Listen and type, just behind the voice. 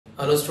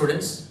Hello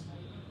students,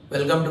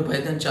 welcome to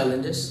Python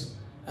challenges,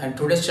 and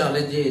today's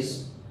challenge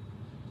is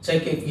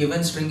check if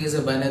given string is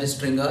a binary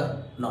string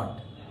or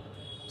not.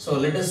 So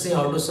let us see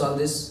how to solve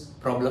this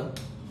problem.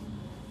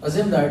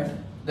 Assume that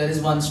there is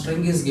one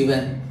string is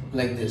given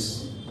like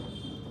this,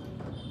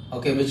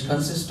 okay, which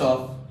consists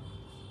of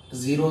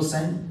zeros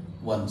and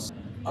ones.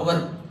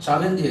 Our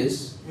challenge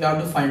is we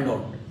have to find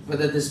out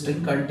whether this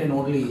string contain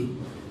only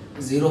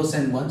zeros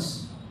and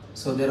ones.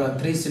 So there are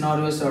three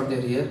scenarios out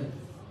there here.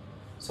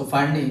 So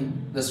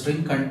finding the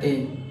string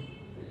contain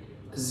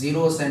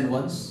zeros and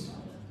ones,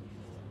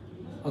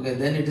 okay,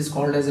 then it is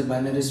called as a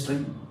binary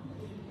string.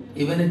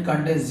 Even it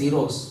contains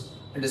zeros,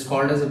 it is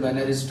called as a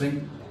binary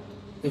string.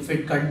 If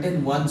it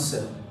contains ones,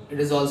 it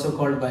is also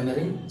called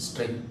binary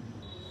string.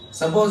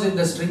 Suppose if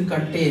the string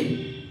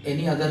contain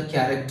any other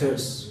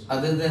characters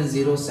other than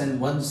zeros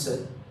and ones,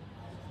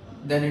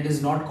 then it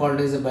is not called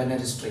as a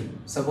binary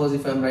string. Suppose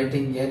if I am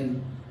writing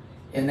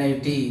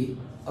NIT,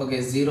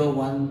 okay, 0,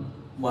 1,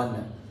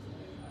 1.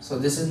 So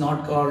this is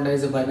not called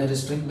as a binary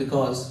string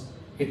because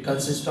it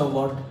consists of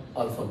what?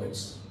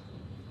 Alphabets.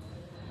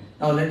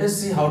 Now let us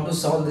see how to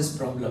solve this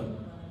problem.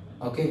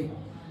 Okay.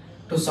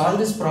 To solve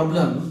this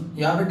problem,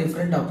 you have a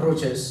different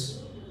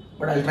approaches,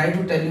 but I'll try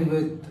to tell you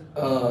with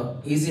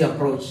easy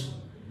approach.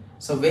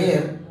 So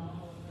where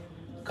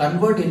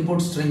convert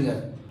input string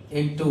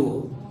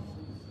into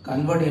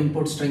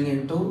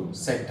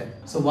set.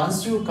 So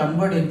once you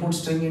convert input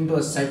string into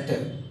a set,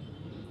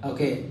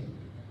 okay,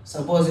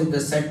 suppose if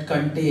the set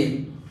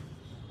contain,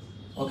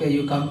 okay,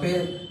 you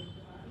compare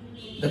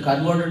the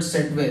converted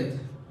set with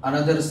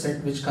another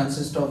set which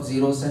consists of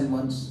zeros and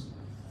ones,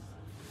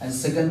 and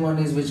second one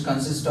is which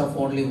consists of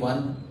only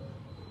 1,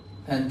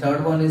 and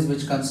third one is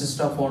which consists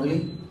of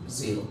only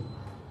 0.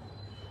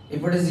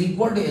 If it is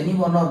equal to any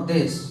one of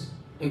this,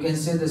 you can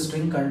say the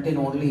string contain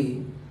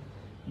only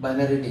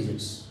binary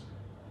digits.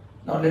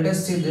 Now let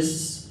us see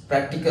this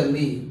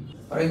practically.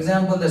 For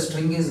example, the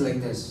string is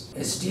like this: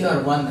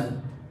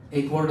 str1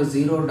 equal to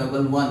 0,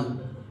 1, 1,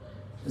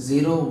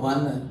 0,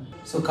 1.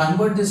 So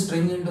convert this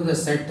string into the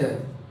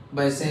set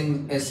by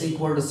saying s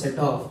equal to set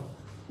of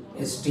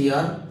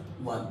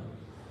str1.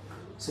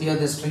 So here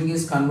the string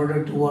is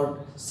converted to what?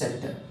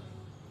 Set.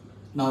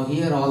 Now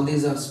here all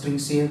these are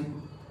strings here.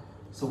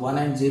 So 1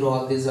 and 0,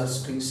 all these are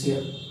strings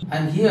here.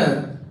 And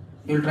here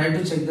you will try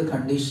to check the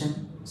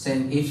condition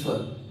saying if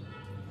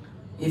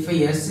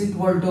s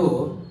equal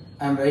to,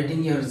 I am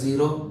writing here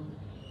 0,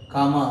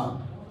 comma,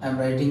 I am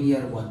writing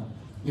here 1.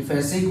 If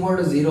s equal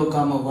to 0,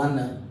 comma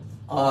 1,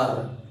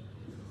 or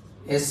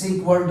s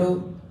equal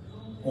to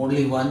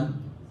only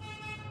 1,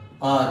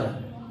 or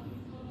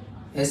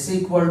s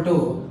equal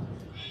to,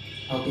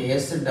 okay,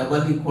 s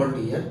double equal to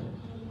here,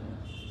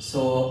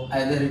 so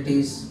either it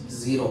is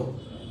 0,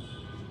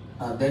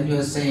 then you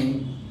are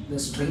saying the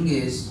string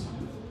is,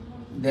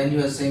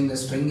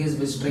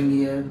 which string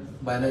here?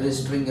 Binary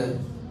string.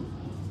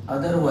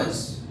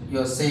 Otherwise you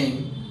are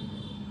saying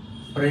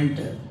print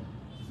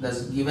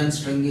the given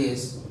string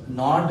is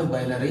not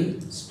binary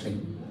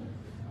string.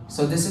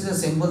 So this is a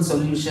simple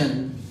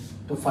solution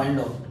to find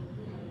out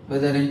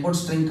whether input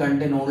string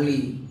contain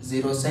only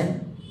zeros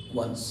and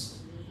ones.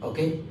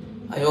 Okay,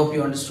 I hope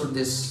you understood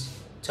this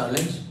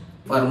challenge.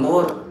 For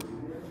more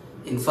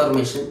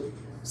information,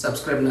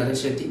 subscribe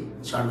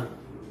NareshIT channel.